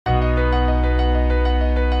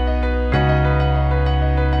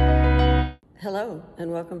Hello,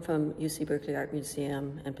 and welcome from UC Berkeley Art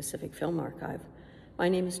Museum and Pacific Film Archive. My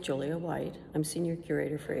name is Julia White. I'm Senior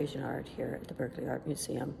Curator for Asian Art here at the Berkeley Art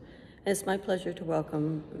Museum. And it's my pleasure to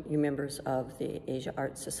welcome you members of the Asia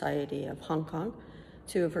Art Society of Hong Kong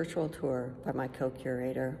to a virtual tour by my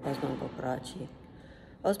co-curator, Osmund Bopearachchi.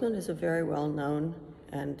 Osmund is a very well-known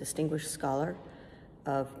and distinguished scholar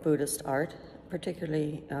of Buddhist art,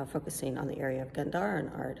 particularly focusing on the area of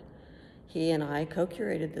Gandharan art. He and I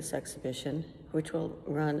co-curated this exhibition, which will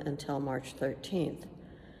run until March 13th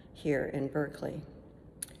here in Berkeley.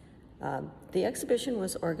 The exhibition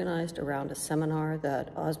was organized around a seminar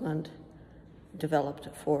that Osmund developed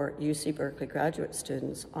for UC Berkeley graduate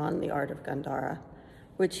students on the art of Gandhara,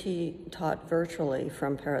 which he taught virtually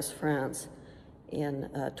from Paris, France in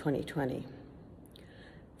 2020.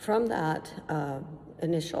 From that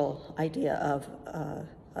initial idea of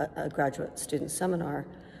a graduate student seminar,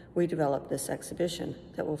 we developed this exhibition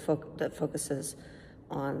that focuses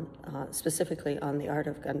on specifically on the art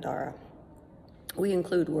of Gandhara. We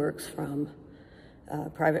include works from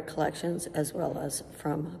private collections as well as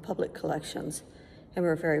from public collections, and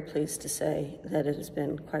we're very pleased to say that it has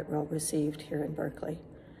been quite well received here in Berkeley.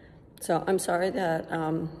 So I'm sorry that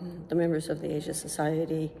the members of the Asia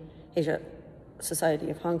Society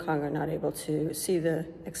of Hong Kong are not able to see the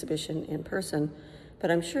exhibition in person, but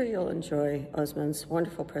I'm sure you'll enjoy Osmund's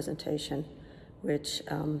wonderful presentation, which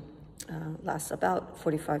lasts about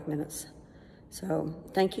 45 minutes. So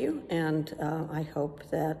thank you, and I hope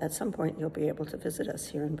that at some point you'll be able to visit us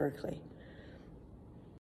here in Berkeley.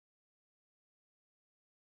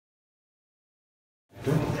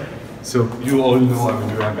 So you all know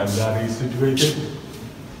where Gandhara is situated.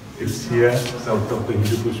 It's here, south of the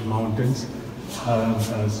Hindu Kush Mountains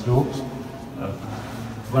slopes.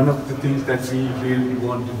 One of the things that we really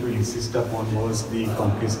wanted to insist upon was the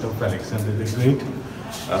conquest of Alexander the Great,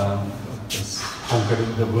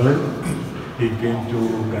 conquering the world. He came to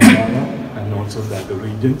Gandhara and also the other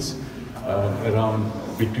regions around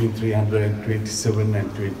between 327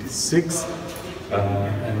 and 26,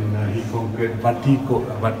 and he conquered what he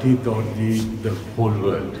thought the whole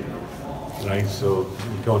world, right? So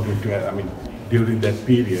according to, during that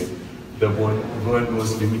period, the world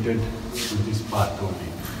was limited to this part only,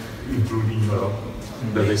 including Europe.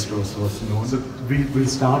 The rest was known. So we will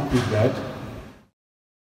start with that.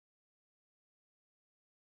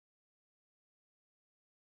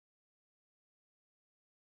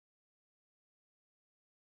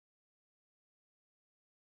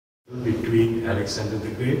 Between Alexander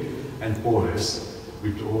the Great and Porus,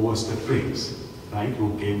 which was the prince, right,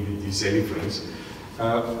 who came with these elephants.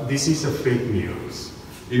 This is a fake news,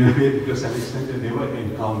 in a way, because Alexander never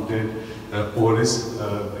encountered Porus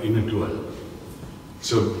in a duel.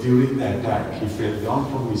 So during the attack, he fell down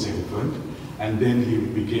from his elephant, and then he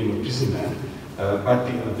became a prisoner. But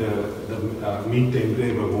the mint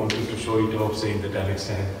engraver wanted to show it off, saying that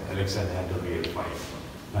Alexander had a real fight,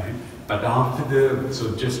 right? But after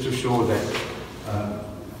so just to show that,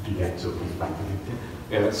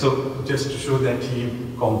 so just to show that he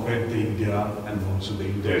conquered the India and also the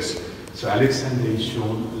Indus. So Alexander is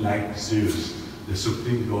shown like Zeus, the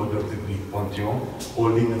supreme god of the Greek pantheon,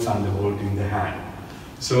 holding a thunderbolt in the hand.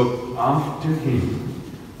 So after him,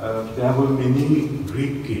 there were many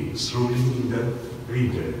Greek kings ruling in the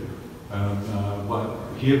region.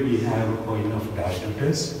 Here we have a coin of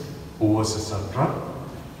Diodotus, who was a satrap.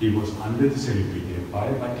 He was under the Seleucid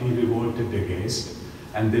Empire, but he revolted against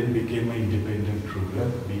and then became an independent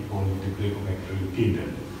ruler. We call it the Greco-Bactrian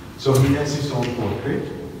kingdom. So he has his own portrait,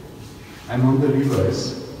 and on the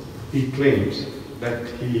reverse, he claims that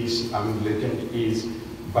his legend is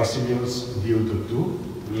Basileus Diodotou,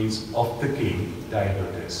 means of the king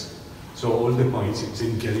Diodotus. So all the coins, it's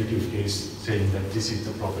in genitive case saying that this is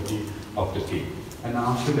the property of the king. And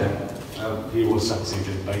after that, he was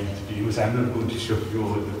succeeded by Euthydemus. I'm not going to show you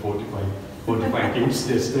all the 45 kings,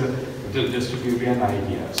 just to give you an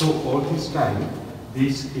idea. So all this time,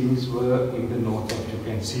 these kings were in the north, as you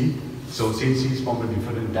can see. So since he's from a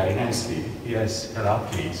different dynasty, he has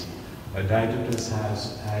Heracles. Diodotus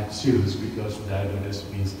has had Zeus, because Diodotus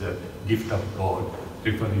means the gift of God,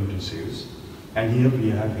 referring to Zeus. And here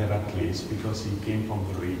we have Heracles, because he came from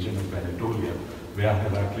the region of Anatolia, where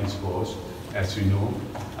Heracles was, as we know.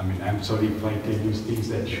 I'm sorry if I tell you things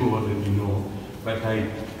that you already know, but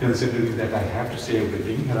considering that I have to say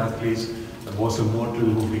everything, Heracles was a mortal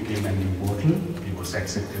who became an immortal. He was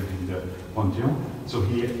accepted in the pantheon. So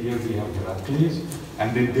here we have Heracles,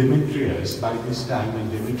 and then Demetrius. By this time, when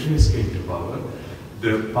Demetrius came to power,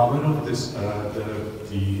 the power of this,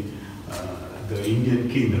 the Indian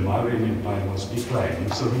king, the Mauryan Empire, was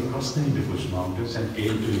declining. So he crossed the Hindu Kush Mountains and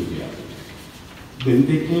came to India. When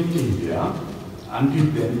they came to India, until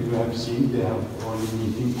then you have seen they have only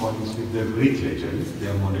meeting points with the Greek legend, they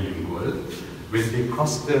are monolingual. When they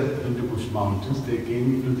crossed the Hindu Kush mountains, they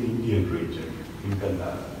came into the Indian region in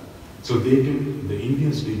Gandhara. So the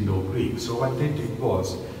Indians didn't know Greek. So what they did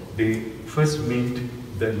was, they first made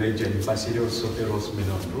the legend, Basileos Soteros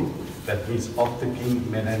Menandru, that means of the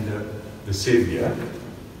king Menander, the savior.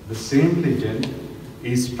 The same legend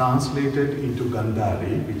is translated into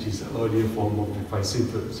Gandhari, which is the earlier form of, if I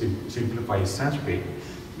simplify Sanskrit,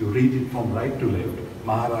 you read it from right to left,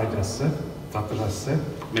 Maharajasa, Tatarasa,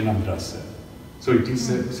 Menandrasa. So it is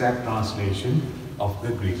the exact translation of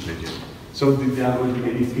the Greek legend. So there are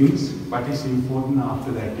many things. What is important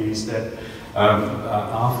after that is that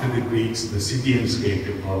after the Greeks, the Scythians came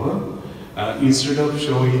to power. Instead of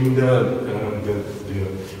showing the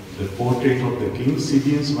portrait of the king,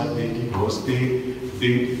 Scythians, what they did was they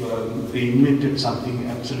invented something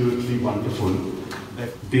absolutely wonderful. That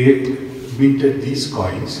they minted these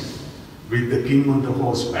coins with the king on the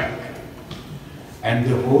horseback. And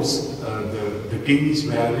the horse, the king is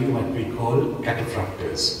wearing what we call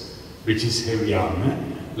cataphractus, which is heavy armor,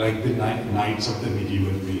 like the knights of the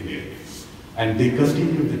medieval period. And they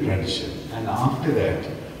continued the tradition. And after that,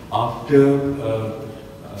 after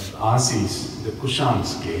Asis, the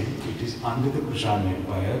Kushans came, it is under the Kushan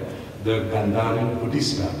Empire, the Gandharan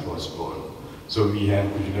Buddhist art was born. So we have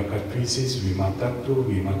Kujula cut pieces, Vima Tattu,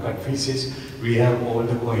 Vima cut pieces, we have all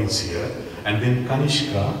the coins here. And then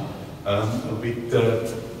Kanishka, with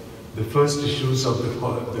the first issues of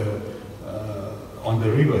on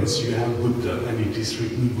the rivers, you have Buddha, and it is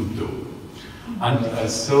written Buddha. And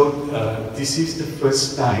so this is the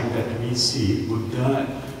first time that we see Buddha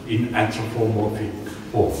in anthropomorphic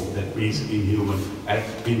form, that means in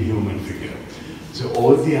human figure. So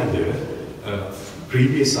all the other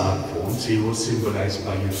previous art forms, he was symbolized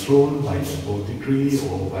by a throne, by a Bodhi tree,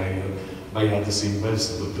 or by other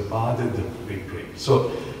symbols, the Buddha Pada, the big tree.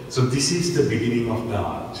 So this is the beginning of the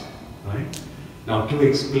art, right? Now to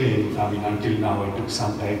explain, I mean until now I took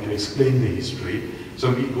some time to explain the history.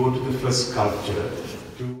 So we go to the first sculpture.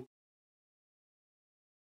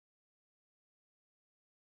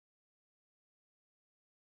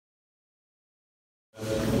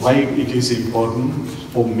 Why it is important?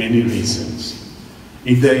 For many reasons.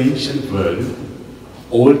 In the ancient world,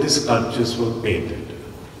 all the sculptures were painted,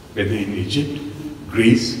 whether in Egypt,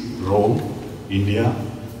 Greece, Rome, India,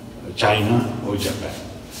 China or Japan.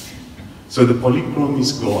 So the polychrome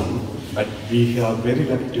is gone, but we are very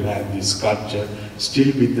lucky to have this sculpture still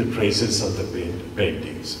with the traces of the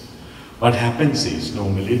paintings. What happens is,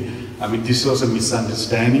 normally, I mean, this was a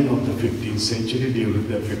misunderstanding of the 15th century, during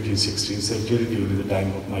the 15th, 16th century, during the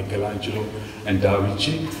time of Michelangelo and Da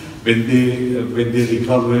Vinci. When they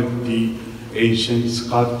recovered the ancient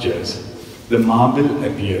sculptures, the marble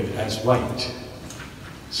appeared as white.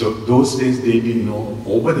 So those days they didn't know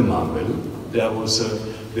over the marble there was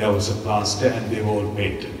a plaster and they were all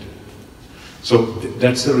painted. So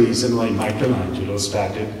that's the reason why Michelangelo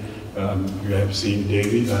started. You have seen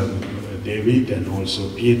David and also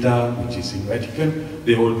Pieta, which is in Vatican.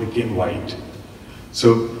 They all became white.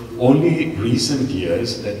 So only recent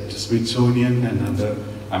years that Smithsonian and other,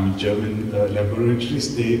 German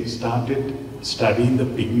laboratories, they started studying the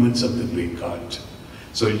pigments of the Greek art.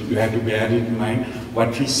 So you have to bear it in mind.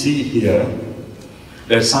 What we see here,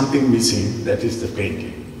 there's something missing, that is the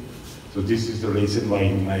painting. So this is the reason why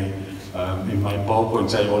in my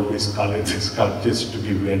PowerPoints I always color the sculptures to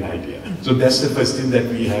give you an idea. So that's the first thing that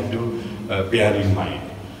we have to bear in mind.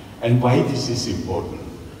 And why this is important.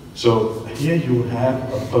 So here you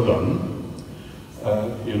have a column,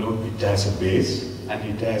 it has a base and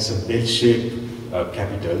it has a bell-shaped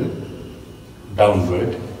capital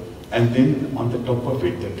downward. And then on the top of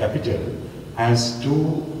it, the capital has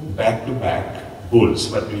two back-to-back bulls,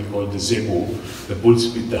 what we call the zebu, the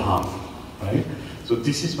bulls with the hump, right? So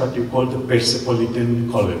this is what you call the Persepolitan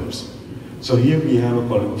columns. So here we have a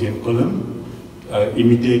Corinthian column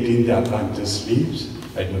imitating the acanthus leaves.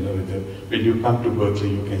 I don't know whether, when you come to Berkeley,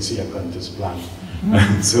 you can see acanthus plant.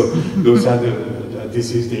 So those are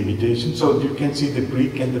this is the imitation. So you can see the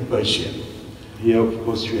Greek and the Persian. Here, of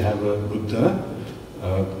course, you have a Buddha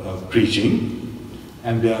preaching,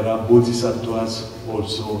 and there are bodhisattvas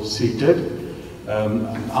also seated.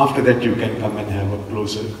 After that, you can come and have a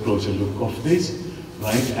closer look of this,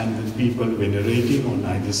 right? And the people venerating on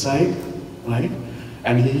either side, right?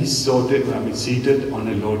 And he is seated on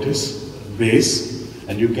a lotus base,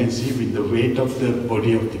 and you can see with the weight of the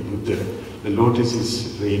body of the Buddha, the lotus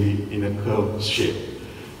is really in a curved shape.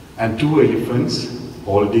 And two elephants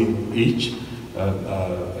holding each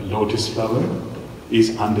lotus flower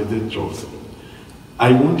is under the throne.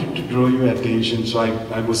 I wanted to draw your attention, so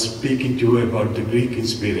I was speaking to you about the Greek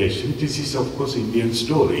inspiration. This is of course Indian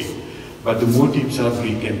story, but the motifs are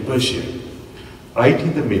Greek and Persian. Right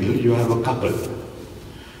in the middle you have a couple.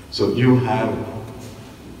 So you have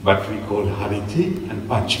what we call Hariti and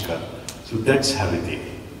Panchika. So that's Hariti.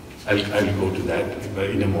 I'll go to that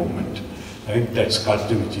in a moment. Right? That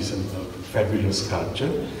sculpture, which is a fabulous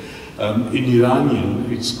sculpture. In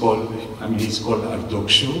Iranian, it's called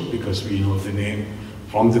Ardoksho, because we know the name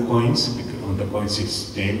from the coins, because on the coins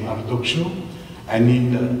it's named Ardoksho. And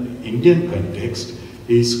in the Indian context,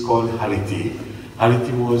 it's called Hariti.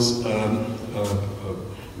 Hariti was a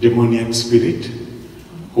demoniac spirit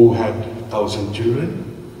who had 1,000 children.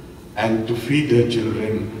 And to feed her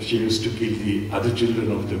children, she used to kill the other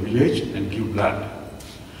children of the village and give blood.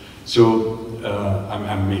 So,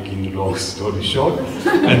 I'm making a long story short.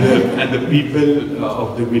 And the people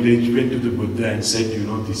of the village went to the Buddha and said, you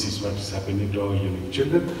know, this is what is happening to our young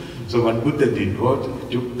children. So what Buddha did was,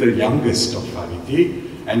 took the youngest of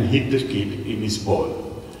Hariti and hid the kid in his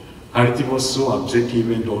ball. Hariti was so upset, he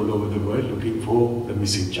went all over the world looking for the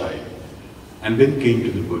missing child. And then came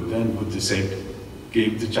to the Buddha, and Buddha said,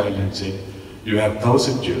 gave the child and said, you have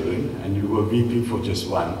 1,000 children and you were weeping for just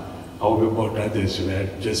one. How about others who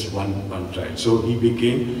had just one child? So he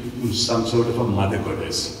became some sort of a mother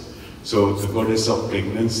goddess. So the goddess of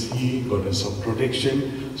pregnancy, goddess of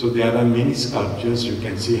protection. So there are many sculptures you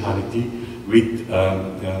can see Hariti with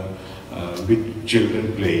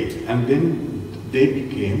children playing. And then they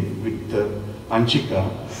became with Panchika,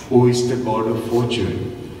 who is the god of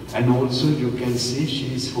fortune. And also you can see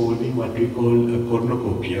she is holding what we call a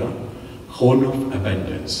cornucopia, horn of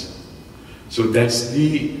abundance. So that's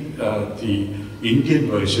the Indian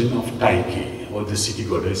version of Tyche, or the city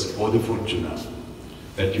goddess, or the Fortuna,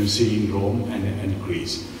 that you see in Rome and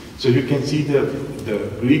Greece. So you can see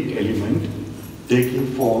the Greek element taking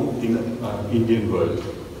form in the Indian world.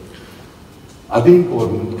 Other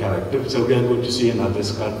important characters, so we are going to see another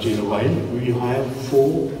sculpture in a while. We have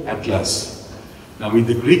 4 Atlas. Now in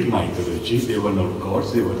the Greek mythology, they were not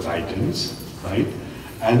gods, they were titans, right?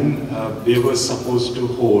 And they were supposed to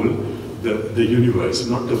hold the universe,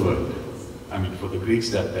 not the world. I mean, for the Greeks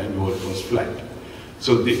that time, the world was flat.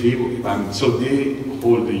 So they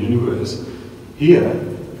hold the universe. Here,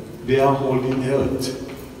 they are holding the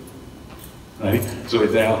earth, right? So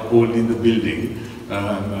they are holding the building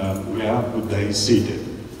where Buddha is seated.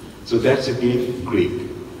 So that's again Greek.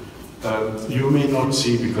 You may not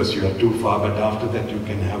see because you are too far, but after that you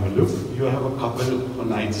can have a look. You have a couple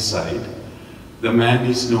on either side. The man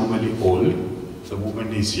is normally old, the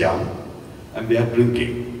woman is young, and they are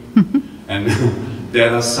drinking. And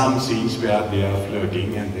there are some scenes where they are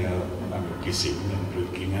flirting and they are kissing and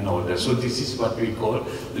drinking and all that. So this is what we call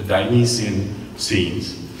the Dionysian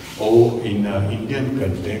scenes, or in Indian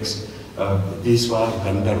context, these were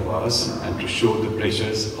Gandharvas, and to show the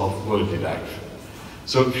pleasures of worldly life.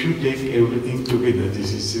 So if you take everything together,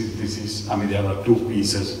 this is, I mean, there are 2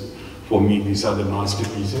 pieces. For me, these are the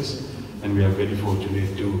masterpieces, and we are very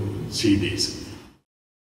fortunate to see these.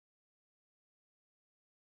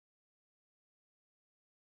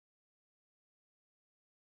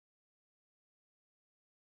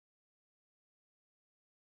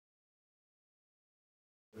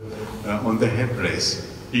 On the headrest,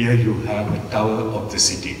 here you have a tower of the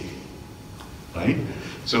city, right?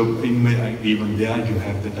 So even there you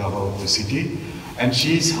have the tower of the city, and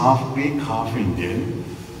she is half Greek, half Indian.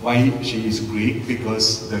 Why she is Greek?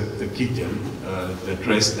 Because the kitchen, the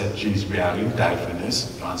dress that she is wearing,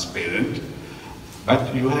 diaphanous, transparent.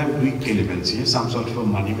 But you have Greek elements here, some sort of a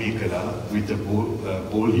manivekala with the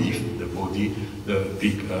bow leaf, the bodhi, the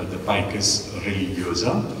Picus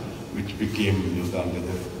religiosa, which became, you know,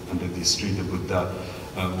 under this tree the Buddha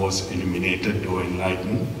was illuminated or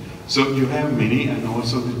enlightened. So you have many, and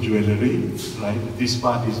also the jewelry, right? This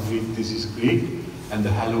part is Greek, this is Greek, and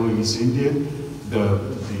the halo is Indian, the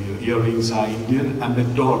earrings are Indian, and the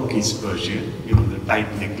torque is Persian, you know, the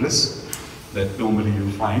tight necklace that normally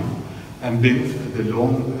you find. And then the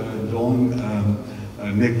long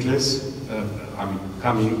necklace,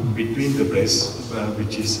 coming between the breasts,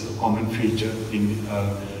 which is a common feature in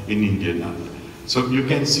Indian art. So you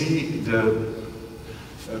can see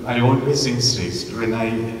I always insist when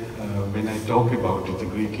I talk about it, the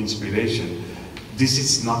Greek inspiration, this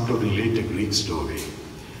is not to relate a Greek story.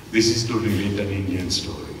 This is to relate an Indian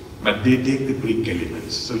story. But they take the Greek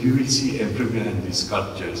elements. So you will see everywhere in these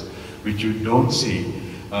sculptures, which you don't see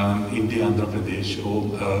in the Andhra Pradesh or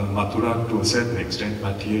Mathura to a certain extent,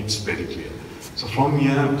 but here it's very clear. So from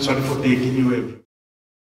here, I'm sorry for taking you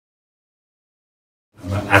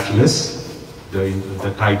Atlas.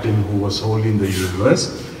 the Titan who was holding the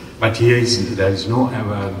universe. But here there is no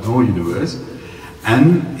universe,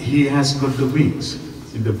 and he has got the wings.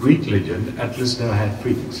 In the Greek legend, Atlas never had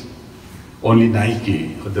wings. Only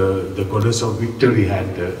Nike, the goddess of victory,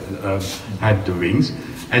 had the wings,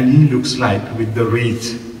 and he looks like with the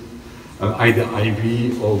wreath, either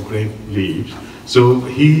ivy or grape leaves. So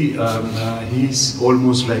he's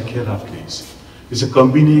almost like Heracles. It's a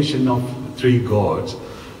combination of three gods.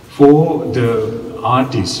 For the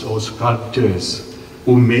artists or sculptors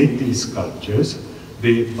who made these sculptures,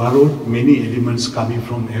 they borrowed many elements coming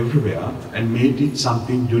from everywhere and made it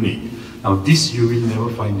something unique. Now this you will never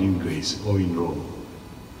find in Greece or in Rome.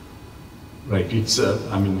 Right, it's,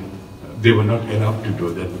 I mean, they were not allowed to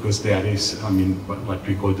do that because there is, I mean, what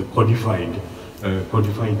we call the codified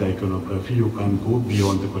iconography. You can't go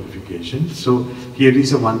beyond the codification. So here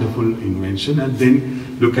is a wonderful invention, and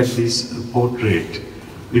then look at this portrait.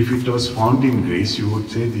 If it was found in Greece, you would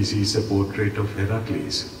say this is a portrait of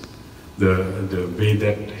Heracles, the way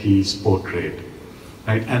that he is portrayed.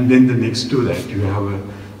 Right? And then the next to that, you have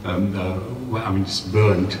I mean, it's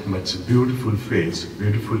burnt, but it's a beautiful face,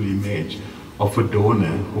 beautiful image of a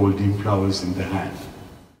donor holding flowers in the hand.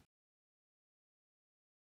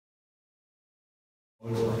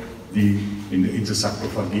 It's a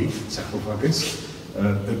sarcophagus,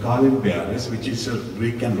 the garland bearers, which is a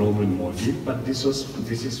Greek and Roman motif, but this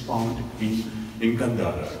is found in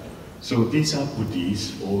Gandhara. So these are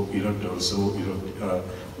Buddhists or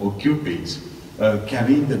or Cupids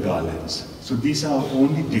carrying the garlands. So these are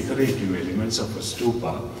only decorative elements of a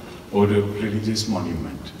stupa or a religious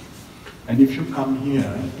monument. And if you come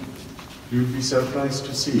here, you'll be surprised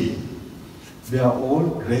to see they are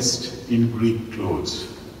all dressed in Greek clothes,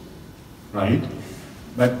 right?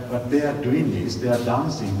 But what they are doing is they are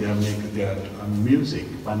dancing, they are making their music.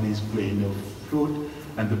 One is playing a flute,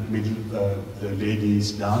 and the lady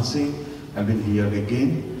is dancing, and then here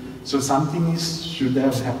again. So something should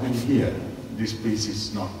have happened here. This piece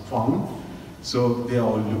is not found. So they are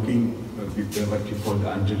all looking with what you call the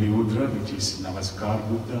Anjali Mudra, which is Namaskar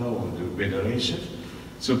Buddha or the veneration.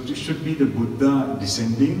 So it should be the Buddha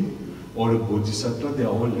descending or a Bodhisattva. They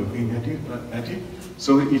are all looking at it.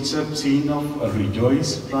 So it's a scene of a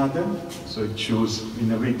rejoice rather. So it shows,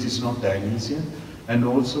 in a way, it is not Dionysian. And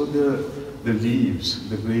also the leaves,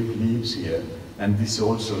 the grape leaves here, and this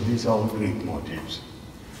also, these are all Greek motifs.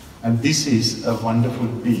 And this is a wonderful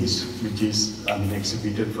piece which is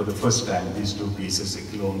exhibited for the first time, these two pieces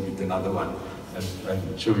along with another one.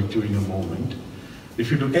 I'll show it to you in a moment.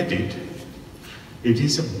 If you look at it, it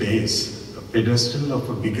is a base, a pedestal of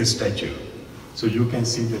a bigger statue. So you can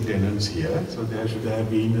see the tenons here. So there should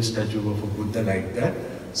have been a statue of a Buddha like that,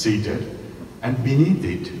 seated. And beneath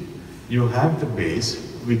it, you have the base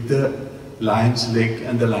with the lion's leg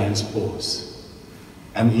and the lion's paws.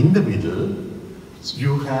 And in the middle,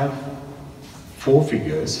 you have four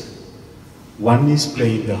figures. One is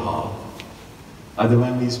playing the harp, other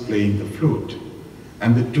one is playing the flute,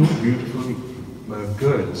 and the two beautiful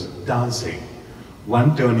girls dancing.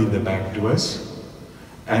 One turning the back to us,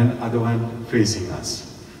 and other one facing us.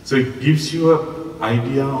 So it gives you an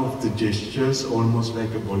idea of the gestures, almost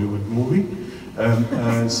like a Bollywood movie.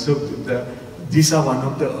 These are one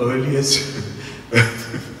of the earliest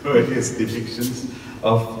depictions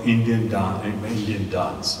of Indian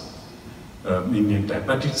dance, Indian type,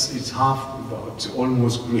 but it's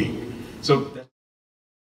almost Greek. So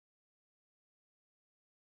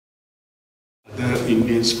the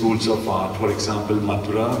Indian schools of art, for example,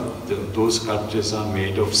 Mathura, those sculptures are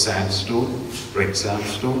made of sandstone, red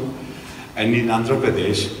sandstone, and in Andhra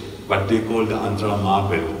Pradesh, what they call the Andhra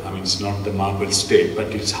marble. I mean, it's not the marble state, but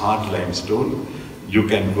it's hard limestone. You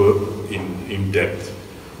can work in depth.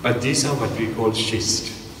 But these are what we call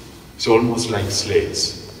schist. It's almost like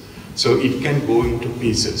slates. So it can go into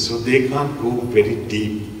pieces. So they can't go very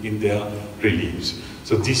deep in their reliefs.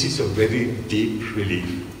 So this is a very deep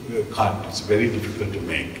relief cut. It's very difficult to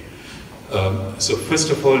make. So first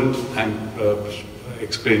of all, I'm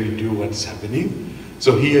explaining to you what's happening.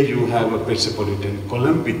 So here you have a Persepolitan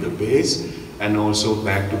column with the base and also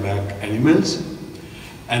back-to-back animals.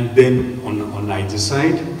 And then on either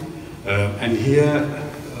side, and here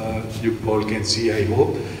you all can see, I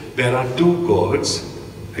hope, there are two gods,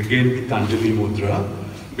 again with Anjali Mudra,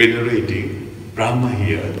 venerating Brahma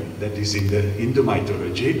here, that is in the Hindu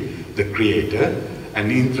mythology, the creator,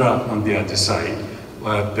 and Indra on the other side,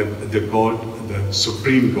 the god, the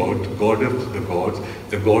supreme god, god of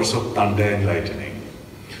the gods of thunder and lightning.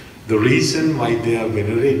 The reason why they are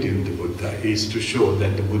venerating the Buddha is to show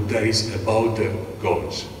that the Buddha is above the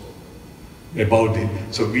gods, above it.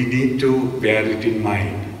 So we need to bear it in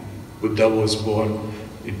mind. Buddha was born,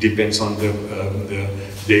 it depends on the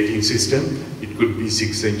dating system. It could be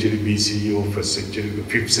 6th century BCE or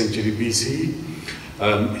 5th century BCE.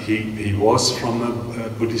 He was from a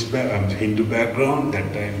Buddhist Hindu background.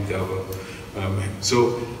 That time there were,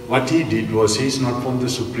 so what he did was, he's not from the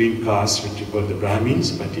supreme caste which you call the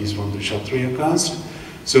Brahmins, but he's from the Kshatriya caste.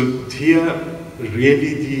 So here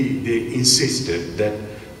really they insisted that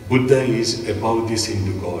Buddha is above these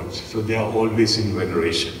Hindu gods, so they are always in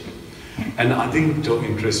veneration. And I think the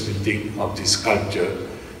interesting thing of this sculpture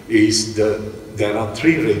is there are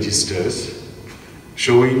 3 registers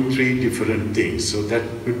showing 3 different things. So that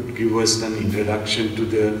would give us an introduction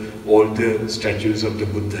to all the statues of the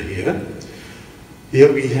Buddha here.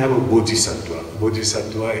 Here we have a Bodhisattva.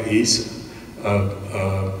 Bodhisattva is a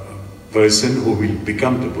person who will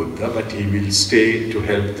become the Buddha, but he will stay to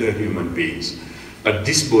help the human beings. But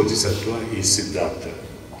this Bodhisattva is Siddhartha.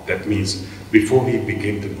 That means before he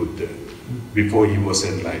became the Buddha, before he was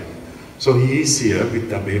enlightened. So he is here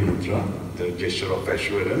with Abhay Mudra, the gesture of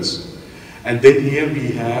assurance. And then here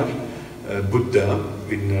we have Buddha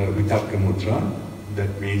in Vitakka Mudra,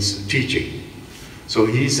 that means teaching. So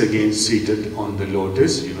he is again seated on the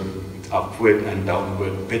lotus, with upward and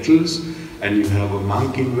downward petals. And you have a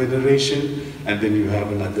monk in veneration, and then you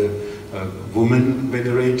have another woman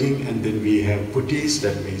venerating, and then we have putis,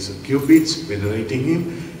 that means cupids, venerating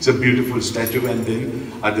him. It's a beautiful statue, and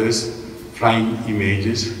then others flying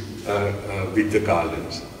images with the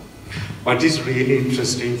garlands. What is really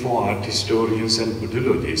interesting for art historians and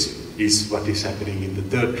Buddhologists is what is happening in the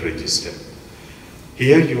 3rd register.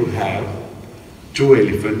 Here you have 2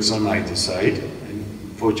 elephants on either side, and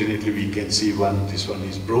fortunately we can see this one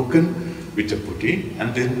is broken with a putti,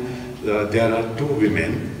 and then there are 2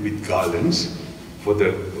 women with garlands for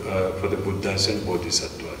the Buddhas and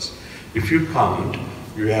Bodhisattvas. If you count,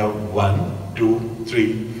 you have 1, 2,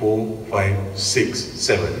 3, 4, 5, 6,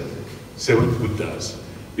 7 Buddhas.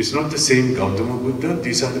 It's not the same Gautama Buddha.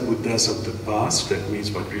 These are the Buddhas of the past. That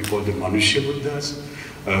means what we call the Manushya Buddhas,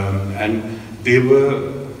 and they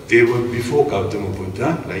were before Gautama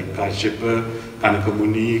Buddha, like Kashyapa,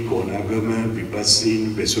 Kanakamuni, Konagama,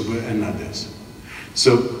 Vipassin, Vesubha, and others.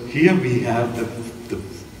 So here we have the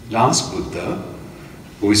last Buddha,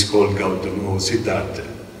 who is called Gautama or Siddhartha.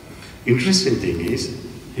 Interesting thing is,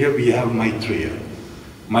 here we have Maitreya.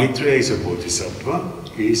 Maitreya is a Bodhisattva.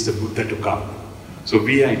 He is the Buddha to come. So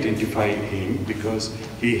we identify him because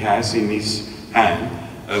he has in his hand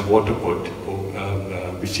a water pot,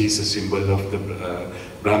 which is a symbol of the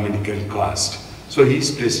Brahminical caste. So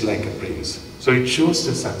he's dressed like a prince. So it shows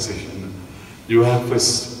the succession. You have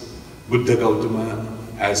first Buddha Gautama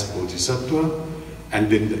as Bodhisattva,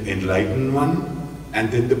 and then the enlightened one,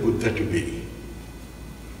 and then the Buddha to be.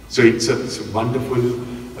 So it's a wonderful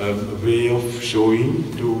way of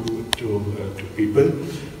showing to people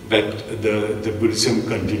that the Buddhism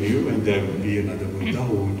continue, and there will be another Buddha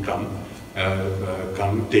who would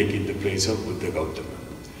come taking the place of Buddha Gautama.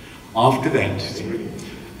 After that,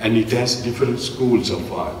 and it has different schools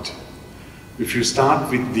of art. If you start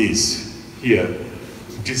with this here,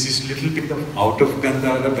 this is a little bit out of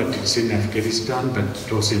Gandhara, but it's in Afghanistan, but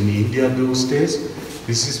it was in India those days.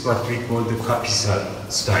 This is what we call the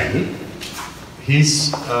Kapisa style.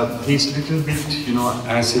 He's little bit,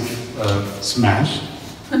 as if smashed.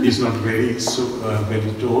 He's not very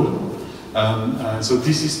tall. So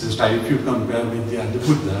this is the style. If you compare with the other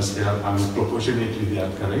Buddhas, they are, proportionately they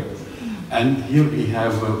are correct. And here we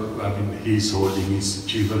have, he's holding his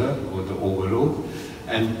chivara or the overall,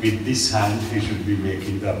 and with this hand he should be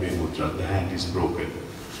making the Abhay Mudra. The hand is broken.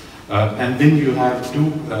 And then you have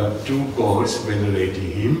two gods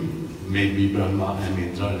venerating him, maybe Brahma and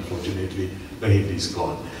Indra. Unfortunately, the head is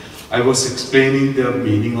gone. I was explaining the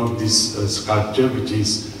meaning of this sculpture,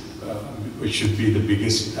 which should be the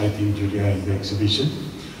biggest, I think, Julia, in the exhibition.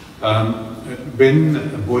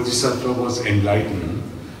 When Bodhisattva was enlightened,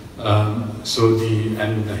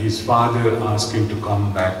 and his father asked him to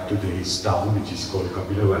come back to his town, which is called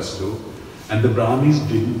Kapilavastu, and the Brahmins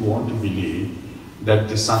didn't want to believe that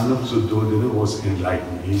the son of Suddhodana was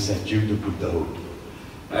enlightened. He's achieved the Buddhahood.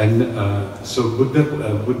 And so Buddha,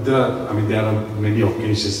 there are many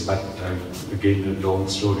occasions, but again, a long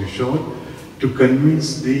story short, to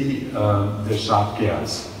convince the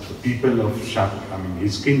Shakyas, the people of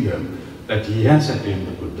his kingdom, that he has attained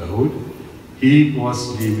the Buddhahood, he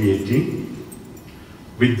was deviating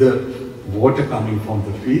with the water coming from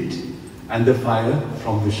the feet and the fire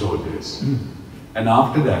from the shoulders. And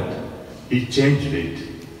after that, he changed it.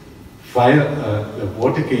 The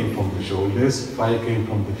water came from the shoulders, fire came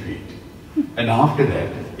from the feet. And after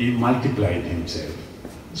that, he multiplied himself.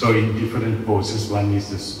 So in different poses, one is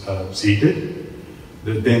this, seated,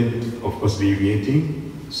 then of course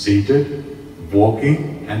deviating, seated,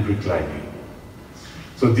 walking and reclining.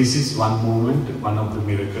 So this is one moment, one of the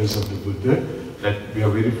miracles of the Buddha that we are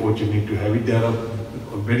very fortunate to have it. There are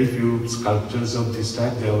very few sculptures of this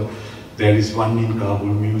type. There is one in Kabul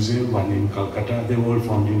Museum, one in Calcutta. They were all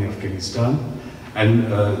found in Afghanistan. And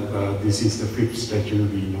this is the 5th statue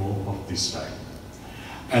we know of this type.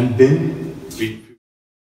 And then the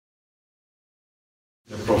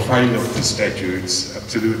profile of the statue, it's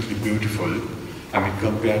absolutely beautiful. I mean,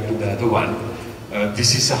 compared to the other one,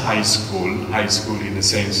 this is a high school in a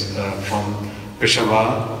sense, from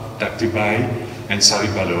Peshawar, Taktibai, and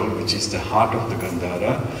Saribalor, which is the heart of the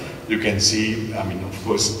Gandhara. You can see, I mean, of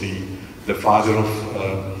course, the father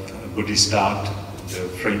of Buddhist art, the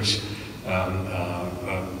French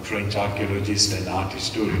archaeologist and art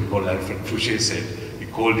historian called Alfred Fouché said, he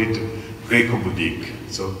called it Greco-Buddhic,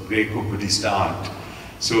 so Greco-Buddhist art.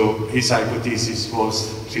 So his hypothesis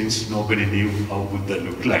was, since nobody knew how Buddha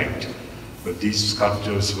looked like, but these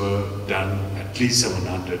sculptures were done at least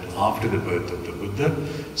 700 after the birth of the Buddha.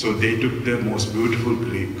 So they took the most beautiful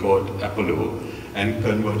Greek god Apollo and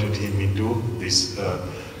converted him into this,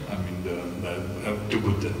 to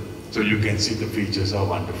Buddha. So you can see the features are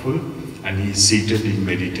wonderful, and he is seated in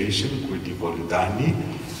meditation, which we call Dani,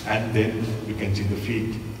 and then you can see the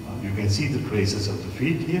feet. You can see the traces of the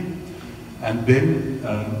feet here. And then,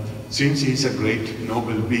 since he is a great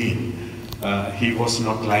noble being, he was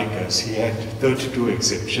not like us. He had 32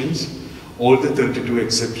 exceptions. All the 32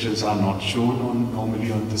 exceptions are not shown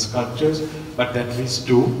normally on the sculptures, but at least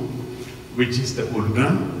 2, which is the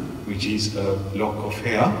Urna, which is a lock of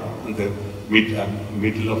hair on the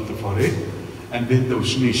middle of the forehead, and then the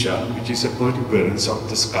Ushnisha, which is a protuberance of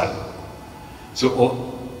the skull.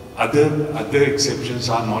 So other exceptions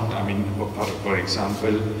are not, I mean, for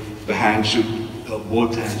example, the hand should,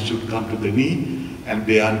 both hands should come to the knee, and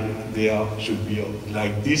they should be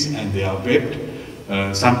like this, and they are webbed.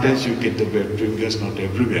 Sometimes you get the webbed fingers, not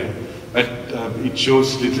everywhere, but it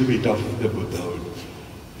shows a little bit of the Buddhahood.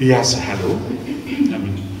 He has a halo, I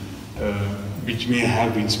mean, which may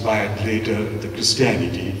have inspired later the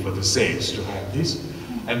Christianity for the saints to have this.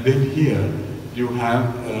 And then here you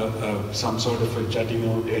have some sort of a jutting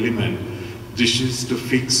out element. This is to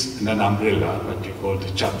fix an umbrella, what you call the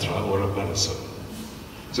chatra or a parasol.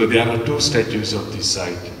 So there are 2 statues of this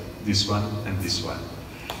site, this one and this one.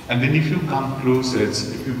 And then if you come closer,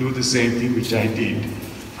 if you do the same thing which I did,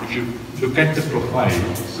 if you look at the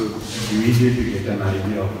profile, so you immediately get an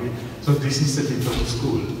idea of it. So this is a different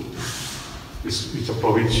school. It's a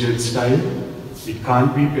provincial style. It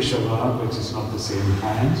can't be Peshawar, which is not the same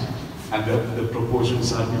hand, and the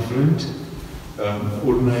proportions are different.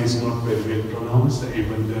 Urna is not very well pronounced,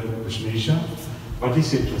 even the Ushnisha. What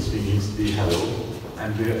is interesting is the halo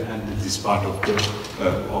and this part of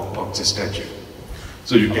the statue.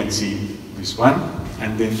 So you can see this one,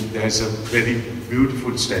 and then there's a very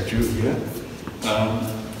beautiful statue here.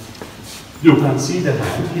 You can see the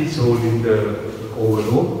hand, he's holding the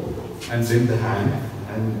overall, and then the hand,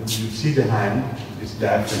 and you see the hand is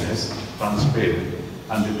diaphanous, transparent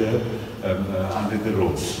under the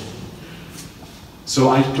robe. So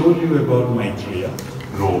I told you about Maitreya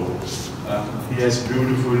robe. He has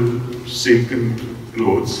beautiful silken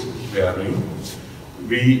clothes wearing.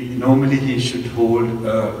 Normally he should hold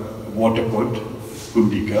a water pot,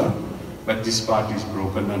 kundika, but this part is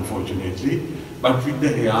broken unfortunately. But with the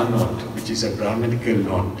hair knot, which is a Brahmanical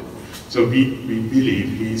knot, so we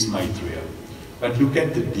believe he is Maitreya. But look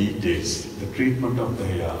at the details, the treatment of the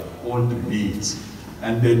hair, all the beads,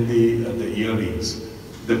 and then the earrings,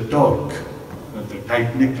 the torque, the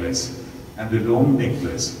tight necklace, and the long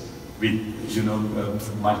necklace with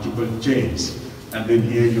multiple chains. And then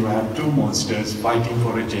here you have 2 monsters fighting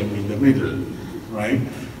for a gem in the middle, right?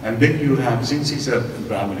 And then you have, since he's a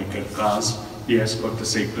Brahmanical caste, he has got the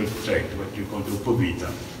sacred thread, what you call the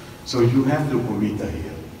Upavita. So you have the Upavita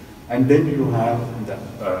here. And then you have the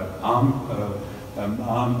arm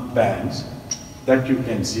bands that you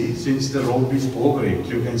can see. Since the robe is over it,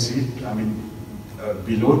 you can see,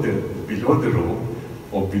 below the robe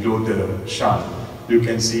or below the shawl, you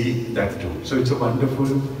can see that too. So it's a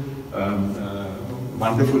wonderful,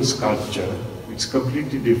 wonderful sculpture. It's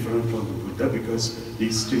completely different from the Buddha because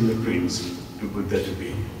he's still a prince to Buddha to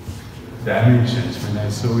be. Dimensions, when I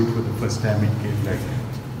saw it for the first time, it came like,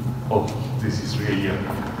 oh, this is really a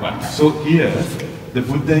one. So here, the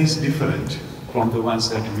Buddha is different from the ones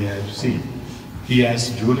that we have seen. He has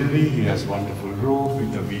jewelry, he has wonderful robe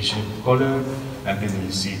with a V-shaped collar, and then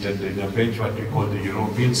he's seated in a bench, what we call the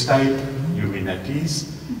European style, you mean at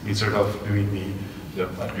ease, instead of doing the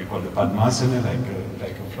what we call the Padmasana,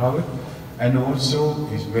 like a flower, and also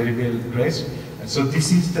is very well dressed. And so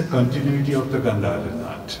this is the continuity of the Gandharan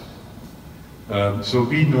art. So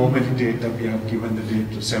we normally date, we have given the date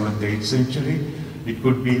to 7th, 8th century. It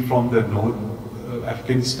could be from the North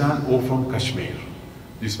Afghanistan or from Kashmir.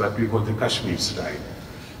 This is what we call the Kashmir style.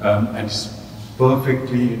 And it's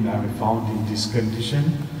perfectly found in this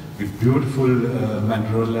condition with beautiful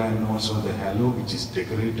mandorla and also the halo, which is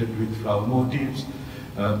decorated with flower motifs.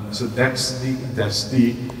 So that's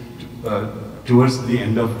the towards the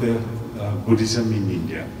end of the Buddhism in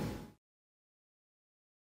India.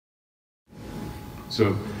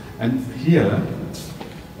 So, and here,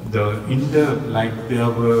 like there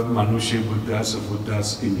were Manusya Buddhas or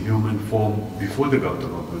Buddhas in human form before the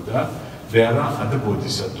Gautama Buddha, there are other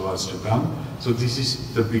Bodhisattvas to come. So this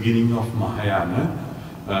is the beginning of Mahayana.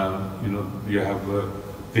 You have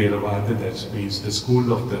Theravada, that means the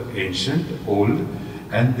school of the ancient, old,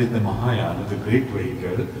 and then the Mahayana, the great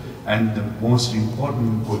vehicle, and the most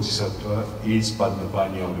important Bodhisattva is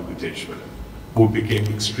Padmapani Avalokiteshvara, who became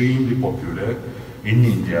extremely popular in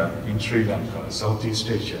India, in Sri Lanka, Southeast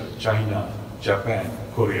Asia, China, Japan,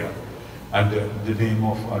 Korea, under the name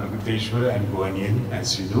of Avalokiteshvara and Guanyin,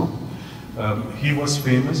 as you know. He was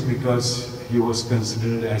famous because he was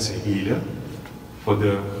considered as a healer for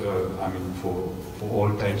for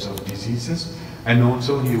all types of diseases, and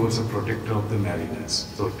also he was a protector of the mariners.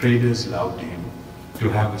 So traders loved him to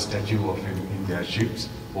have a statue of him in their ships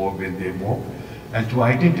or when they move, and to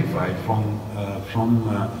identify from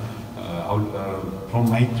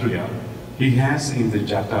Maitreya, he has in the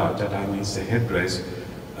jata means the headdress,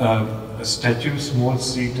 a statue, small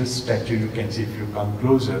seated statue, you can see if you come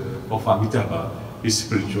closer, of Amitabha, his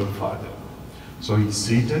spiritual father. So he's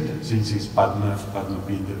seated, since he's Padma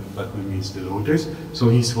means the lotus, so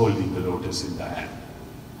he's holding the lotus in the hand.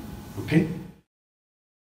 Okay?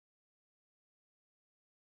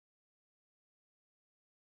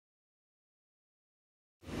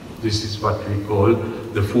 This is what we call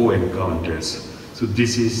the 4 encounters. So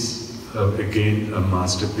this is again a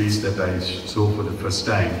masterpiece that I saw for the first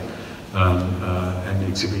time and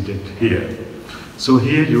exhibited here. So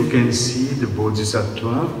here you can see the Bodhisattva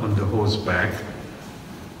on the horseback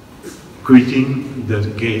quitting the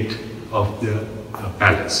gate of the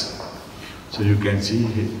palace. So you can see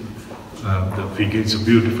the figure. It's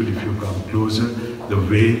beautiful if you come closer. The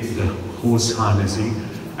way the horse harnessing,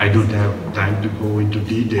 I don't have time to go into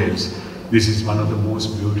details. This is one of the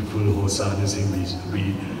most beautiful horse harnessing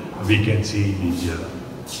we can see in India,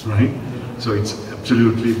 right? So it's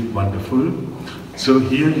absolutely wonderful. So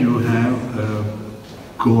here you have a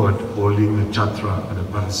god holding a chatra and a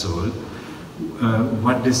parasol.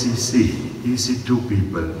 What does he see? He sees 2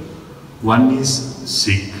 people. One is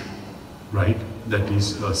sick, right? That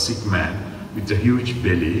is a sick man with a huge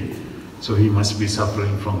belly. So he must be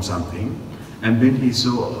suffering from something. And then he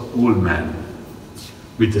saw an old man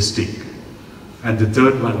with a stick. And the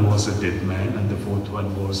third one was a dead man, and the fourth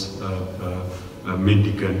one was a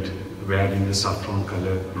mendicant wearing a saffron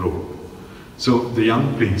colored robe. So the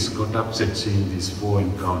young prince got upset seeing these 4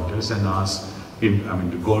 encounters and asked him,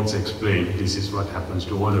 the gods explained, this is what happens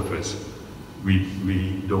to all of us.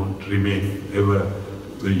 We don't remain ever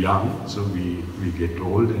young, so we get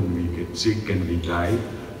old and we get sick and we die.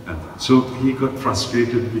 And so he got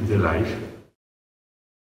frustrated with the life.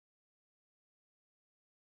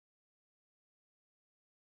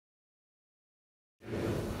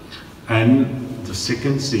 And the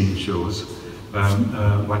second scene shows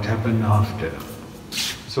what happened after.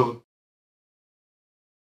 So,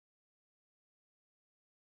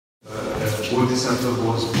 Bodhisattva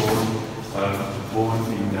was born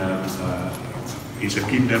in the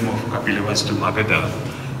kingdom of Kapilavastu Magadha.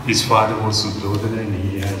 His father was Suddhodana and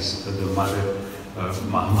he has the mother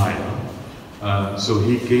Mahamaya. So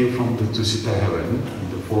he came from the Tusita heaven in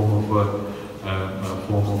the form of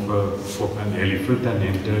an elephant and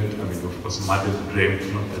entered, of course mother dreamt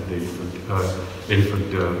not that the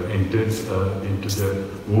elephant entered into the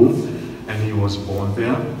womb, and he was born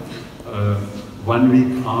there. 1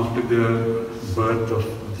 week after the birth of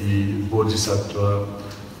the Bodhisattva,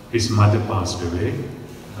 his mother passed away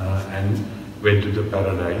and went to the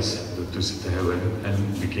paradise, the Tusita heaven,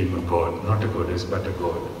 and became a god, not a goddess but a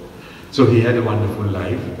god. So he had a wonderful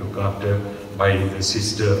life, looked after by the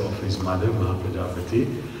sister of his mother, Mahaprajapati,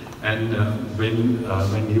 and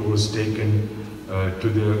when he was taken to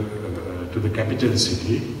the capital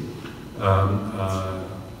city,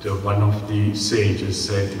 one of the sages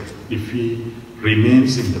said, if he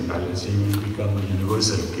remains in the palace, he will become a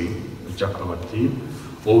universal king, a Chakravarti,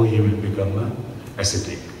 or he will become an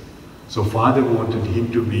ascetic. So father wanted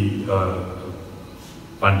him to be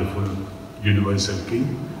wonderful universal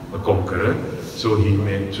king, a conqueror. So he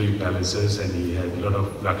made 3 palaces and he had a lot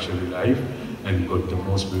of luxury life and got the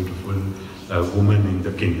most beautiful woman in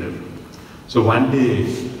the kingdom. So one day,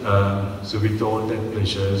 so with all that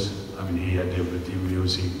pleasures, I mean, he had everything,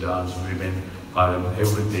 music, dance, women,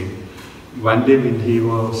 everything. One day when he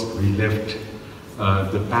left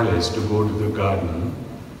the palace to go to the garden,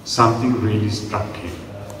 something really struck him.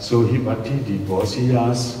 So what he did was he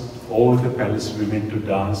asked all the palace women to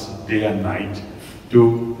dance day and night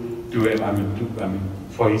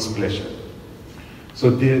for his pleasure. So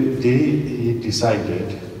he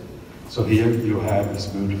decided. So here you have his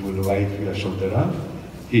beautiful wife Yashodhara.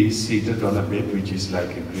 He is seated on a bed which is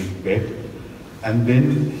like a Greek bed. And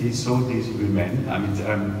then he saw these women. I mean,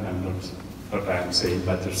 I'm not what I am saying,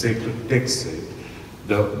 but the sacred text said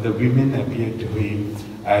the women appeared to him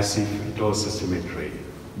as if it was a cemetery.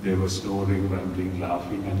 They were snoring, rambling,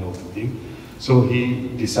 laughing, and everything. So he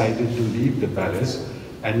decided to leave the palace,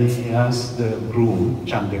 and he asked the groom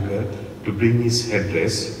Chandaka to bring his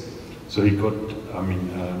headdress. So he got.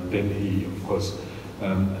 Then he, of course,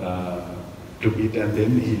 took it, and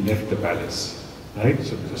then he left the palace, right?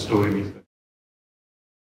 So the story is.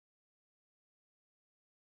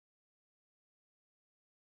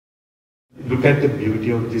 Look at the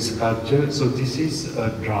beauty of this sculpture. So this is a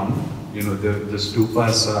drum. You know, the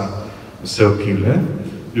stupas are circular.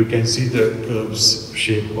 You can see the curved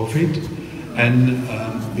shape of it, and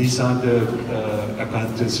these are the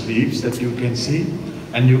acanthus leaves that you can see.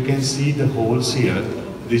 And you can see the holes here.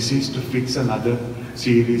 This is to fix another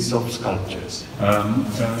series of sculptures.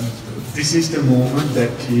 This is the moment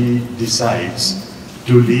that he decides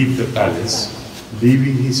to leave the palace,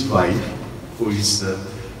 leaving his wife, who is,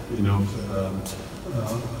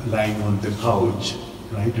 lying on the couch,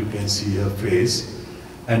 right? You can see her face,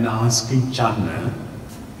 and asking Channa,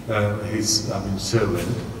 his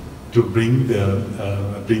servant, to bring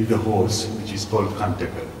the horse, which is called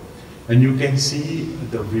Kantaka. And you can see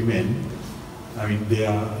the women, they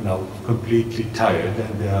are now completely tired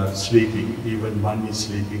and they are sleeping. Even one is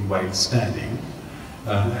sleeping while standing,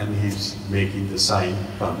 and he's making the sign,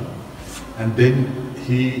 come. And then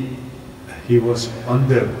he was on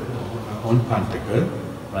Kantaka,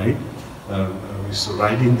 right? He's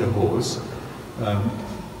riding the horse.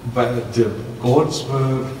 But the gods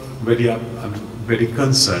were very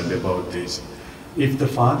concerned about this. If the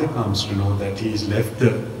father comes to know that he's left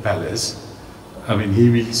the palace, he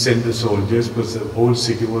will send the soldiers, because the whole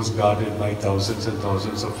city was guarded by thousands and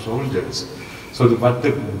thousands of soldiers. So what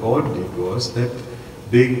the god did was that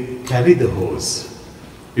they carry the horse.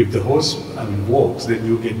 If the horse walks, then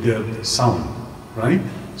you get the sound, right?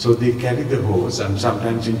 So they carry the horse, and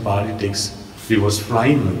sometimes in Pali text, he was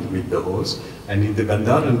flying with the horse, and in the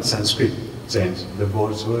Gandharan Sanskrit sense, the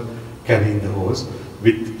gods were carrying the horse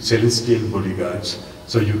with celestial bodyguards.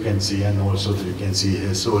 So you can see, and also you can see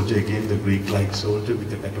a soldier, again the Greek-like soldier with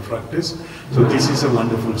the cataphractus. So this is a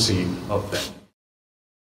wonderful scene of that.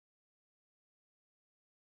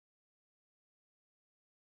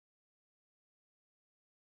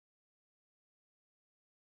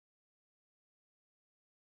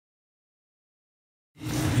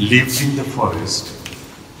 Lived in the forest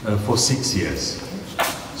for 6 years.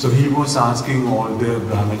 So he was asking all the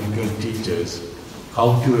Brahmanical teachers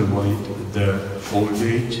how to avoid the old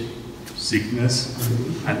age, sickness,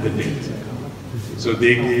 and the death. So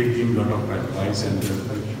they gave him a lot of advice, and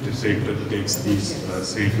the sacred text, these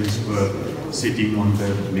sages were sitting on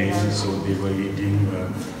their nails, so they were eating,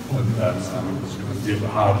 they were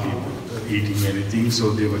hardly eating anything,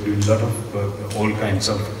 so they were doing a lot of all kinds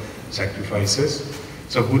of sacrifices.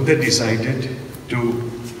 So Buddha decided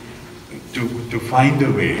to find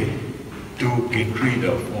a way to get rid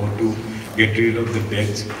of, the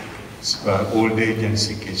death, old age and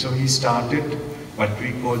sick age. So he started what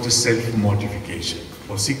we call the self-mortification.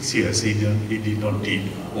 For 6 years he did not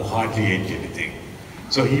eat or hardly ate anything.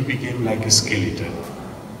 So he became like a skeleton.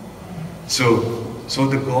 So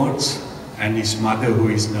the gods and his mother, who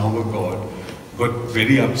is now a god, got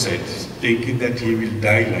very upset, thinking that he will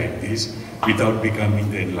die like this without becoming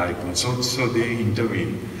the enlightenment. So they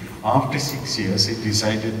intervened. After 6 years, he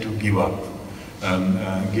decided to give up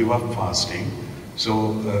fasting.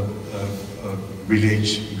 So a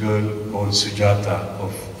village girl called Sujata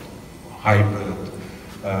of high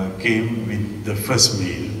birth came with the first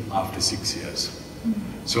meal after 6 years.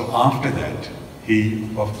 So after that, he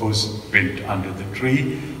of course went under the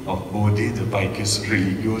tree of Bodhi, the Picus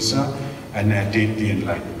religiosa, and attained the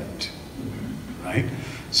enlightenment, right?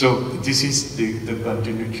 So this is the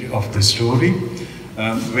continuity of the story.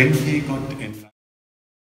 When he got enlightened,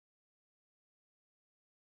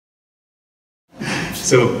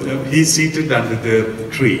 He's seated under the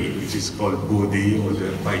tree, which is called Bodhi or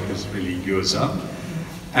the Ficus religiosa,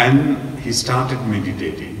 and he started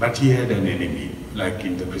meditating. But he had an enemy, like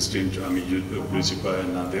in the Christian, Lucifer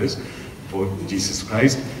and others, for Jesus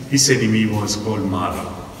Christ. His enemy was called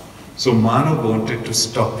Mara. So Mara wanted to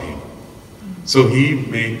stop him. So he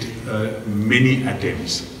made many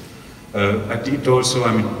attempts. But it also,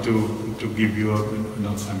 to give you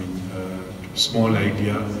a small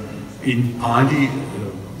idea, in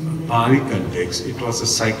Pali context, it was a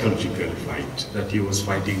psychological fight that he was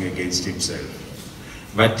fighting against himself.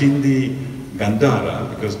 But in the Gandhara,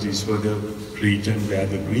 because these were the region where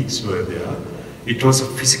the Greeks were there, it was a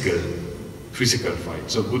physical fight.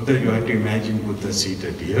 So Buddha, you have to imagine Buddha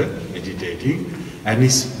seated here, meditating, and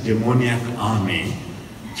his demoniac army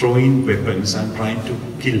throwing weapons and trying to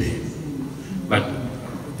kill him. But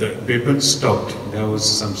the weapons stopped. There was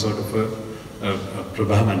some sort of a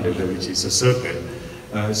Prabhamandala, which is a circle.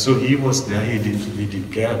 So he was there, he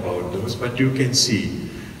didn't care about those, but you can see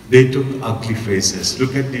they took ugly faces.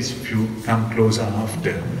 Look at this, if you come closer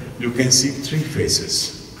after, you can see 3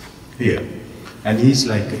 faces here. And he's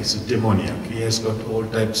like, he's a demoniac. He has got all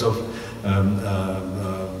types of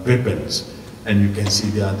weapons. And you can see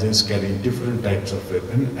the others carrying different types of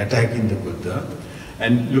weapons, attacking the Buddha.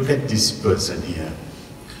 And look at this person here.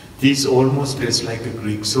 He's almost dressed like a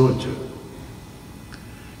Greek soldier.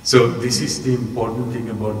 So this is the important thing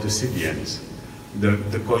about the Scythians.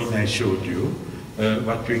 The coin I showed you,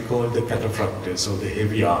 what we call the cataphractus, or the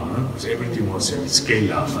heavy armor, because everything was heavy,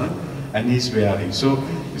 scale armor, and he's wearing. So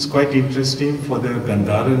it's quite interesting for the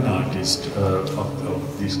Gandharan artist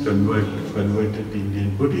of these converted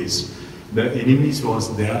Indian Buddhists. The enemies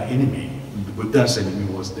was their enemy. The Buddha's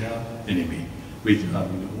enemy was their enemy, with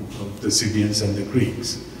the Scythians and the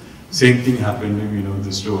Greeks. Same thing happened,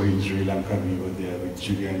 the story in Sri Lanka. We were there with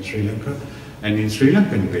Julia in Sri Lanka. And in Sri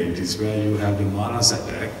Lankan paintings, where you have the Maras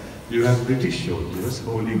attack, you have British soldiers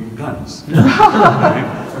holding guns.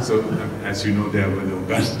 Right? So, as you know, there were no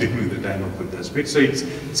guns during the time of Buddha's period. So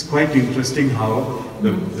it's quite interesting how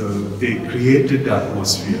they created the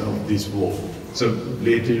atmosphere of this war. So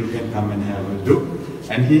later you can come and have a look.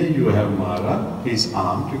 And here you have Mara. He's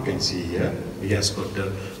armed, you can see here. He has got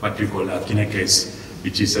what we call Akinakes,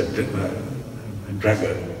 which is a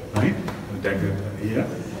dagger, right? A dagger here.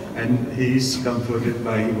 And he is comforted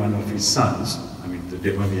by one of his sons, the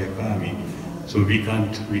demoniac army. So we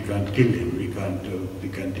can't kill him, we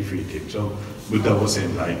can't defeat him. So Buddha was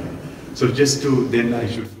enlightened. So just to, then I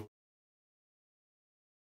should go.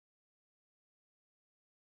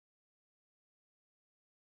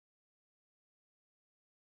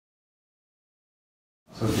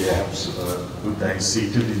 So they have, Buddha is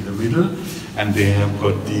seated in the middle, and they have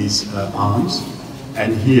got these arms.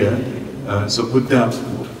 And here, so Buddha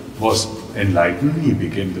was enlightened, he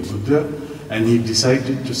became the Buddha, and he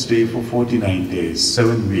decided to stay for 49 days,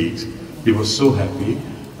 7 weeks. He was so happy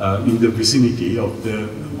in the vicinity of the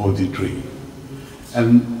Bodhi tree.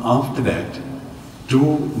 And after that,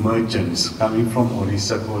 2 merchants coming from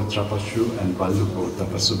Orissa called Trapashu and Balluko,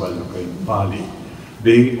 Tapasu Balluko in Pali,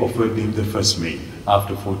 they offered him the first meal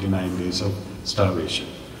after 49 days of starvation.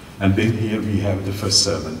 And then here we have the first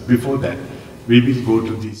sermon. Before that, we will go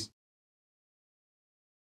to this.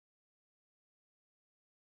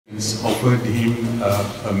 Offered him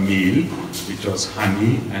a meal, which was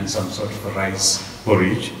honey and some sort of a rice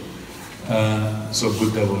porridge. So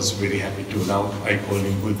Buddha was very happy to. Now I call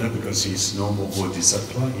him Buddha because he's no more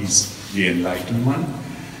Bodhisattva, he's the enlightened one.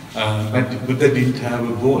 But Buddha didn't have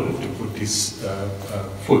a bowl to put his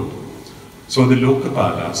food. So the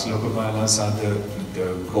Lokapalas are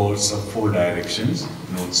the gods of 4 directions,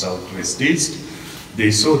 north, south, west, east.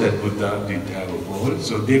 They saw that Buddha didn't have a bowl,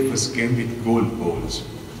 so they first came with gold bowls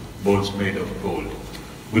made of gold.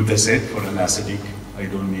 Buddha said, for an ascetic, I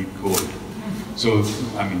don't need gold. So,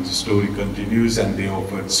 the story continues, and they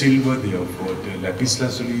offered silver, they offered lapis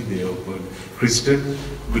lazuli, they offered crystal.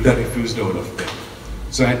 Buddha refused all of them.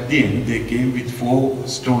 So at the end, they came with 4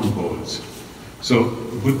 stone bowls. So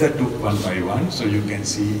Buddha took one by one, so you can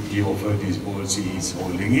see he offered his bowls, he is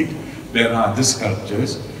holding it. There are other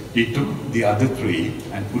sculptures. He took the other 3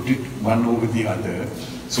 and put it one over the other,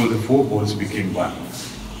 so the 4 bowls became one.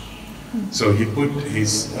 So he put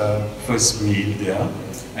his first meal there,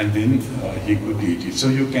 and then he could eat it. So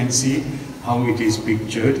you can see how it is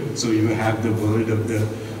pictured. So you have the world of the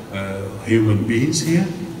human beings here,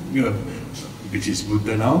 which is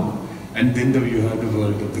Buddha now, and then you have the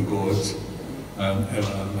world of the gods on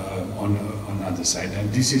the other side.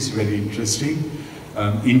 And this is very interesting.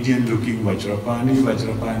 Indian looking Vajrapani.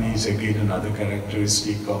 Vajrapani is again another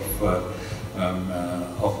characteristic of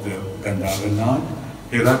the Gandharan art.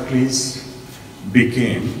 Heracles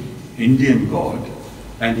became Indian god,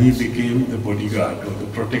 and he became the bodyguard or the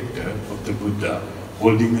protector of the Buddha,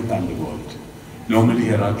 holding a thunderbolt. Normally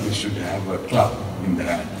Heracles should have a club in the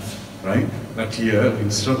hand, right? But here,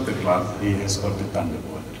 instead of the club, he has got the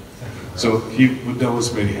thunderbolt. So Buddha was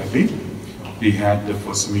very happy. He had the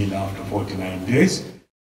first meal after 49 days.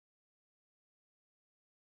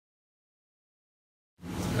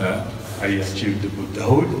 I achieved the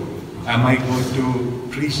Buddhahood. Am I going to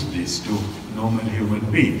preach this to normal human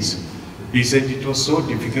beings? He said it was so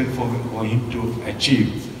difficult for him to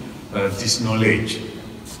achieve this knowledge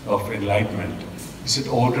of enlightenment. He said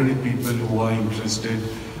ordinary people who are interested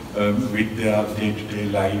with their day-to-day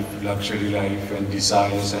life, luxury life and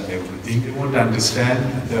desires and everything, they won't understand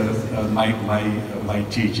my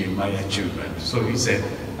teaching, my achievement. So he said,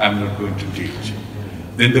 I'm not going to teach.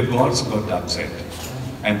 Then the gods got upset,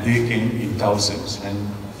 and they came in thousands and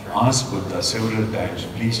asked Buddha several times,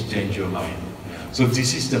 please change your mind. So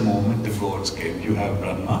this is the moment the gods came. You have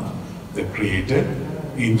Brahma, the creator,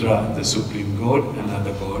 Indra, the supreme god, and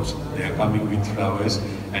other gods. They are coming with flowers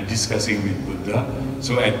and discussing with Buddha.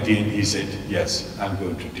 So at the end he said, yes, I'm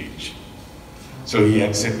going to teach. So he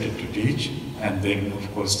accepted to teach, and then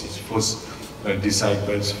of course his first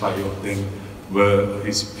disciples, 5 of them, were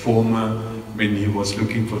his former, when he was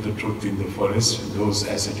looking for the truth in the forest, those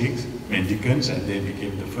ascetics, mendicants, and they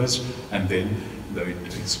became the first, and then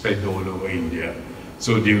it spread all over India.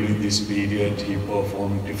 So during this period, he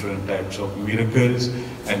performed different types of miracles,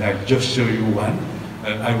 and I'll just show you one.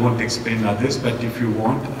 I won't explain others, but if you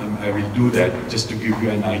want, I will do that just to give you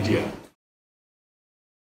an idea.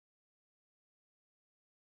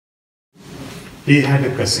 He had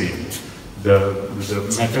a cousin, the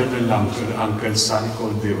maternal uncle's son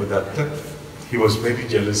called Devadatta. He was very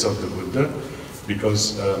jealous of the Buddha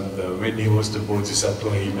because when he was the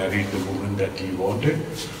Bodhisattva, he married the woman that he wanted.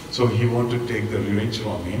 So he wanted to take the revenge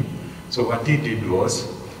from him. So what he did was,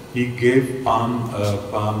 he gave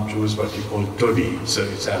palm juice, what you call toddy, so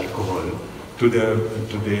it's alcohol, to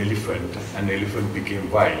the elephant, and the elephant became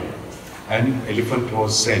wild. And elephant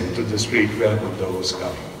was sent to the street where Buddha was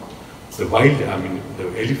coming. The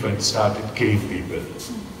elephant started killing people,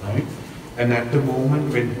 right? And at the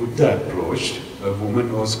moment when Buddha approached, a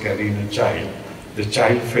woman was carrying a child. The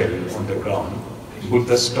child fell on the ground.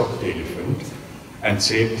 Buddha stopped the elephant and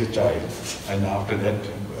saved the child. And after that,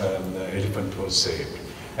 the elephant was saved.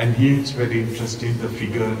 And here it's very interesting, the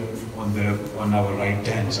figure on our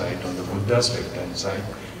right-hand side, on the Buddha's left-hand side,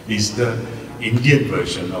 is the Indian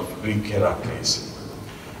version of Greek Heracles.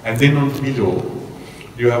 And then on below,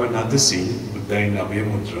 you have another scene, Buddha in Abhay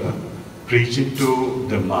Mudra, preaching to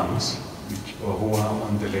the monks, who are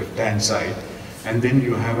on the left-hand side, and then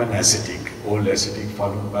you have an ascetic, old ascetic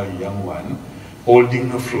followed by a young one,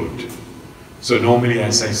 holding a fruit. So normally,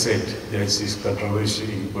 as I said, there's this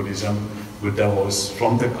controversy in Buddhism. Buddha was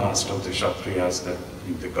from the caste of the Kshatriyas,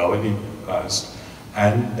 the governing caste,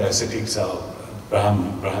 and the ascetics are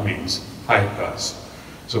Brahmins, high caste.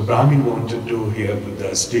 So Brahmin wanted to hear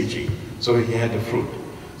Buddha's teaching, so he had a fruit.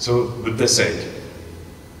 So Buddha said,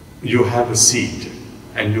 you have a seed,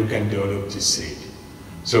 and you can develop this seed.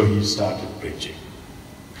 So he started preaching.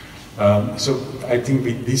 So I think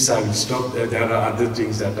with this I will stop. There are other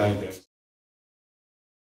things that